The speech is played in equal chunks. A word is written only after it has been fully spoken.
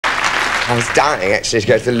I was dying, actually, to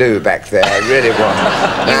go to the loo back there. I really was.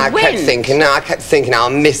 And I kept thinking, I'll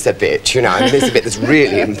miss a bit, you know, I miss a bit that's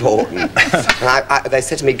really important. And they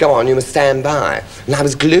said to me, go on, you must stand by. And I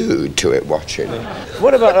was glued to it, watching.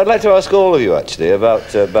 What about, I'd like to ask all of you, actually,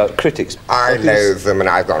 about critics. I loathe them, and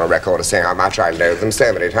I've got on record of saying how much I loathe them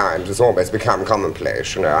so many times. It's almost become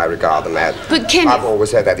commonplace, you know, I regard them as... But Kenneth... I've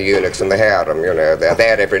always said they're the eunuchs and the harem, you know, they're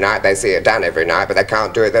there every night, they see it done every night, but they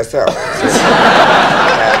can't do it themselves.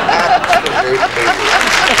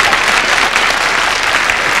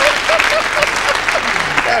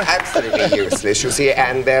 They're absolutely useless, you see,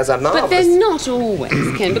 and there's a marvelous... But they're not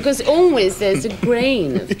always, Ken, because always there's a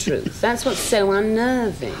grain of truth. That's what's so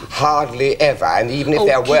unnerving. Hardly ever, and even if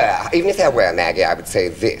there were, Maggie, I would say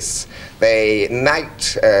this. They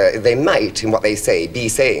might, in what they say, be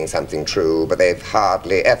saying something true, but they've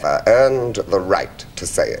hardly ever earned the right to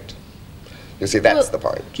say it. You see, that's the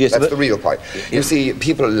point. Yes, that's the real point. You see,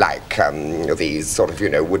 people like these sort of, you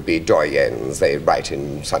know, would-be doyens. They write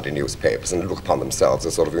in Sunday newspapers and look upon themselves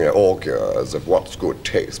as sort of, you know, augurs of what's good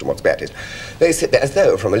taste and what's bad taste. They sit there as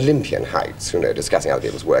though from Olympian heights, you know, discussing other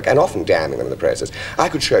people's work and often damning them in the process. I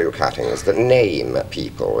could show you cuttings that name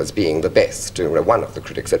people as being the best. You know, one of the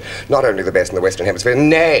critics said, not only the best in the Western Hemisphere,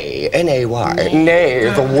 nay, N-A-Y, nay,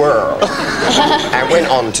 the world. And went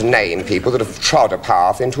on to name people that have trod a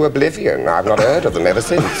path into oblivion. I've not heard of them ever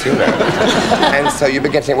since, you know. And so you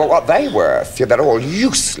begin to think, well, what are they worth? They're all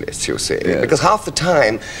useless, you see, because half the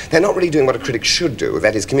time they're not really doing what a critic should do,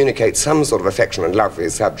 that is communicate some sort of affection and love for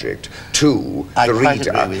his subject to the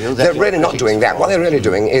reader. They're really not doing that. What they're really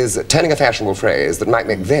doing is turning a fashionable phrase that might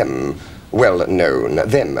make them well known,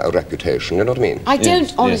 them a reputation, you know what I mean? I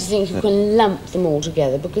don't honestly think you can lump them all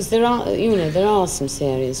together, because there are, you know, there are some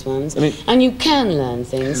serious ones, and you can learn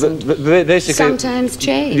things, but basically, sometimes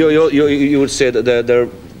change. You would say that they're,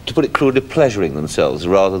 to put it crudely, pleasuring themselves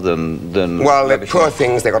rather than well, the poor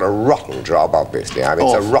things, they've got a rotten job, obviously. I mean,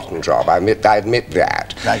 it's a rotten job. I admit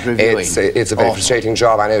that. Like reviewing. It's a very frustrating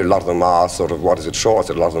job. I know a lot of them are sort of, what is it, short?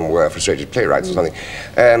 A lot of them were frustrated playwrights or something.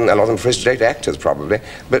 A lot of them frustrated actors, probably.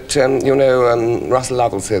 But, you know, Russell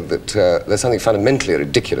Lovell said that there's something fundamentally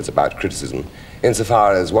ridiculous about criticism,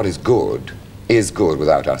 insofar as what is good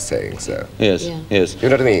without us saying so. Yes, yes. You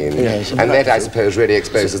know what I mean? Yes. And that, I suppose, really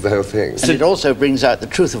exposes the whole thing. And it also brings out the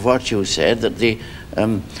truth of what you said, that the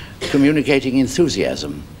communicating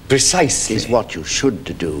enthusiasm precisely is what you should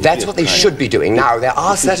do. That's what they should be doing. Now, there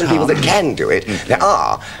are certain people that can do it. There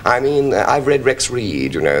are. I mean, I've read Rex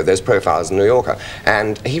Reed, you know, those profiles in New Yorker,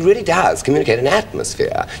 and he really does communicate an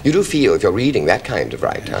atmosphere. You do feel, if you're reading that kind of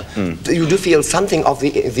writer, you do feel something of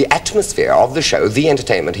the atmosphere of the show, the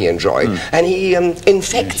entertainment he enjoyed, and he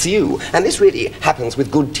infects you. And this really happens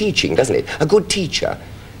with good teaching, doesn't it? A good teacher,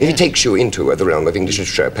 if he takes you into the realm of English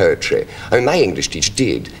literature, poetry. I mean, my English teacher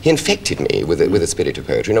did. He infected me with a spirit of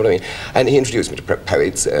poetry, you know what I mean? And he introduced me to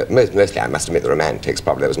poets, mostly, I must admit, the Romantics,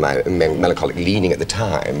 probably. That was my melancholic leaning at the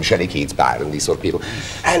time, Shelley, Keats, Byron, these sort of people.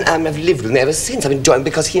 And I've lived with them ever since. I've enjoyed them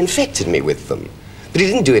because he infected me with them. But he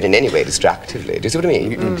didn't do it in any way destructively. Do you see what I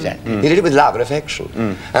mean? Exactly. He did it with love and affection.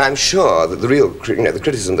 And I'm sure that the real, you know, the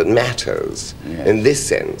criticism that matters in this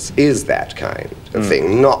sense is that kind of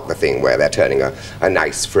thing, not the thing where they're turning a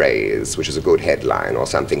nice phrase, which is a good headline, or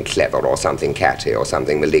something clever, or something catty, or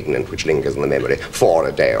something malignant, which lingers in the memory for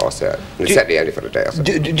a day or so. And it's certainly only for a day or so.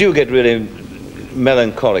 Do you get really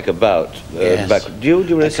melancholic about back? Do you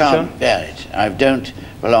really? I can't bear it. I don't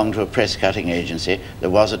belong to a press cutting agency. There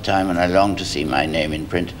was a time when I longed to see my name in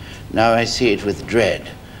print. Now I see it with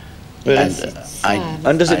dread. Really?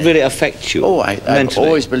 And does it really affect you? Oh, I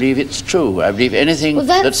always believe it's true. I believe anything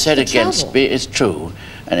that's said against me is true,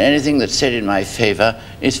 and anything that's said in my favour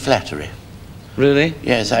is flattery. Really?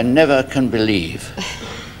 Yes, I never can believe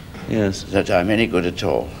that I'm any good at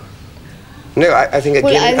all. No, I think,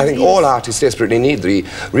 again, I think all artists desperately need the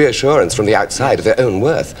reassurance from the outside of their own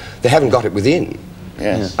worth. They haven't got it within.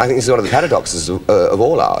 Yes. I think this is one of the paradoxes of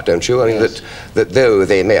all art, don't you? I mean, that though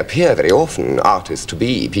they may appear very often, artists, to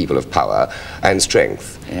be people of power and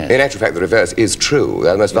strength, in actual fact, the reverse is true.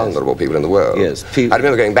 They're the most vulnerable people in the world. Yes. I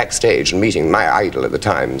remember going backstage and meeting my idol at the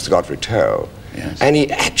time, Sir Godfrey Toll. Yes. And he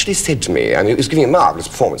actually said to me, I mean, he was giving a marvellous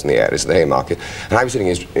performance in the Airs at the Haymarket, and I was sitting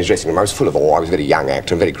in his dressing room. I was full of awe. I was a very young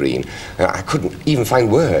actor and very green, and I couldn't even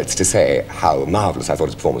find words to say how marvellous I thought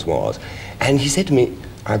his performance was. And he said to me,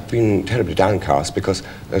 I've been terribly downcast because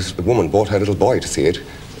a woman brought her little boy to see it.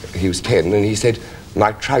 He was 10, and he said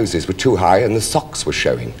my trousers were too high and the socks were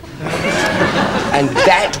showing. And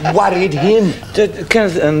that worried him.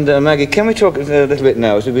 Kenneth and Maggie, can we talk a little bit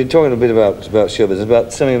now? So we've been talking a bit about show business,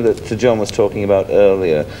 about something that Sir John was talking about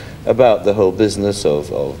earlier, about the whole business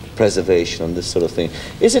of preservation and this sort of thing.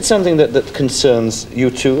 Is it something that concerns you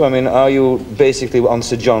too? I mean, are you basically on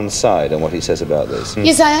Sir John's side on what he says about this?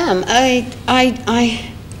 Yes, I am.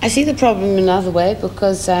 I see the problem in another way,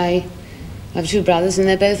 because I have two brothers and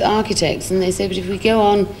they're both architects, and they say, but if we go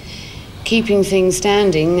on keeping things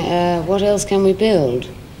standing, what else can we build?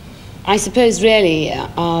 I suppose really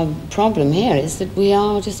our problem here is that we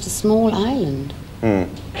are just a small island.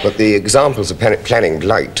 But the examples of planning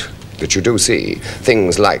blight that you do see,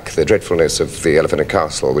 things like the dreadfulness of the Elephant and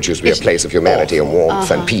Castle, which used to be a place of humanity and warmth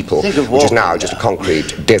and people, which is now just a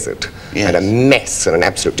concrete desert and a mess and an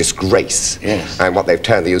absolute disgrace. And what they've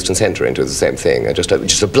turned the Euston Centre into is the same thing, just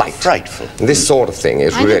a blight. Frightful. And this sort of thing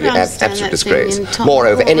is really an absolute disgrace.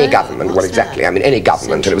 Moreover, any government, well, exactly, I mean, any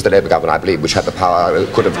government, and it was the Labour government, I believe, which had the power,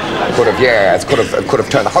 could have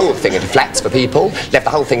turned the whole thing into flats for people, left the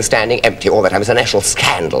whole thing standing empty all the time. It's a national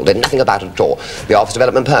scandal, did nothing about it at all. The Office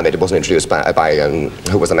Development Permit, it wasn't introduced by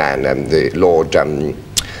who was the man, the Lord,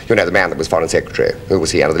 you know, the man that was Foreign Secretary. Who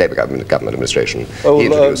was he under the Labour government administration? Oh, he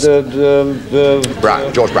introduced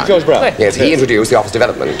Brown, George Brown. George Brown. Yes, he introduced the office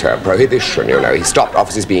development prohibition, you know. He stopped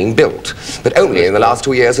offices being built, but only in the last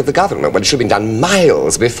 2 years of the government, when it should have been done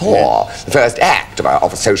miles before. The first act of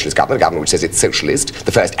a socialist government, a government which says it's socialist,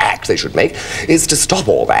 the first act they should make is to stop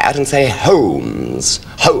all that and say homes.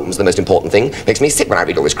 Homes, the most important thing. Makes me sick when I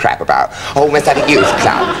read all this crap about, oh, let's have a youth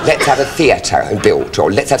club, let's have a theatre built,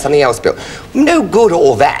 or let's have something else built. No good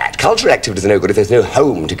all that. Cultural activities are no good if there's no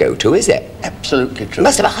home to go to, is it? Absolutely true. You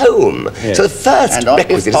must have a home. Yes. So the first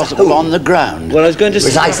requisite is a home. On the ground. Well, I was going to say...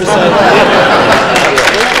 Precisely.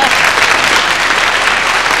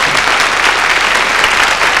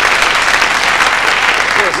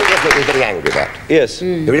 It makes me very angry, that. Yes.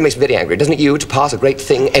 It really makes me very angry, doesn't it, you, to pass a great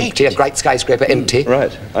thing empty, a great skyscraper empty?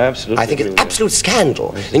 Right, I absolutely I think it's an absolute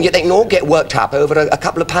scandal, and yet they can all get worked up over a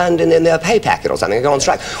couple of pound in their pay packet or something and go on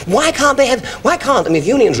strike. Why can't, I mean, if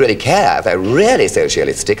unions really care, if they're really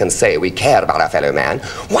socialistic and say we care about our fellow man,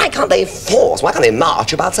 why can't they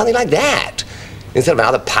march about something like that? Instead of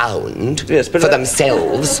another pound for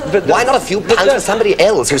themselves, why not a few pounds for somebody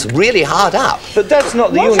else who's really hard up? But that's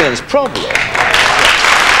not the union's problem.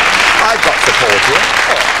 I've got support here.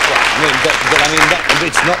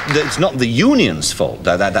 It's not the union's fault,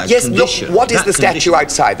 that yes, condition. Look, what is the statue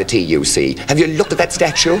outside the TUC? Have you looked at that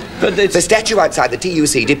statue? The statue outside the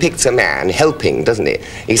TUC depicts a man helping, doesn't it?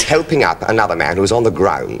 He's helping up another man who's on the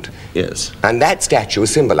ground. Yes. And that statue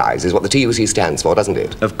symbolises what the TUC stands for, doesn't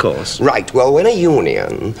it? Of course. Right, well, when a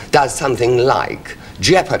union does something like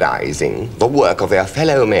jeopardising the work of their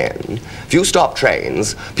fellow men, if you stop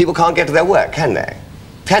trains, people can't get to their work, can they?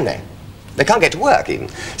 Can they? They can't get to work, even.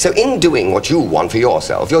 So in doing what you want for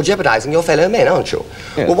yourself, you're jeopardising your fellow men, aren't you?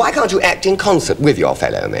 Yes. Well, why can't you act in concert with your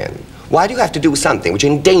fellow men? Why do you have to do something which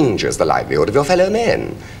endangers the livelihood of your fellow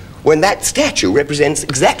men? When that statue represents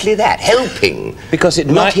exactly that, helping,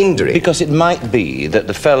 not hindering. Because it might be that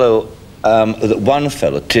the fellow... that one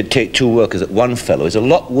fellow, to take two workers at one fellow, is a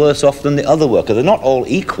lot worse off than the other worker. They're not all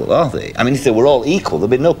equal, are they? I mean, if they were all equal, there'd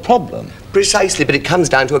be no problem. Precisely, but it comes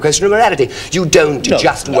down to a question of morality. You don't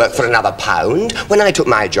just work for another pound. When I took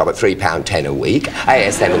my job at £3.10 a week,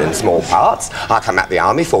 ASM in small parts, I come out the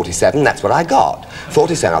army, 47, that's what I got.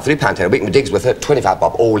 47, or £3.10 a week, my digs were 25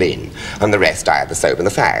 bob all in. And the rest, I had the soap and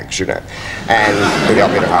the fags, you know. And with the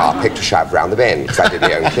odd bit of harpic to shove round the bend, because I did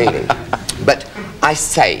my own cleaning. But I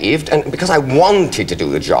saved, and because I wanted to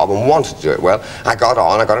do the job and wanted to do it well, I got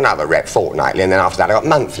another rep fortnightly, and then after that I got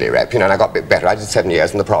monthly rep, you know, and I got a bit better. I did 7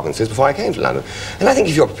 years in the provinces before I came to London. And I think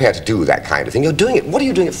if you're prepared to do that kind of thing, you're doing it. What are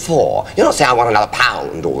you doing it for? You're not saying I want another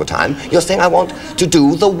pound all the time. You're saying I want to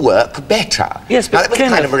do the work better. Yes, but now, that was the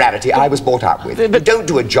kind of morality I was brought up with. But don't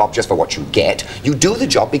do a job just for what you get. You do the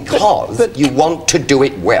job because you want to do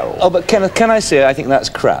it well. Oh, but Kenneth, can I say I think that's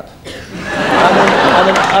crap?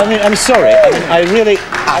 I mean, I'm sorry. I mean, I really...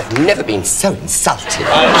 I've never been so insulted.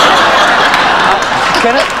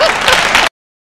 Kenneth?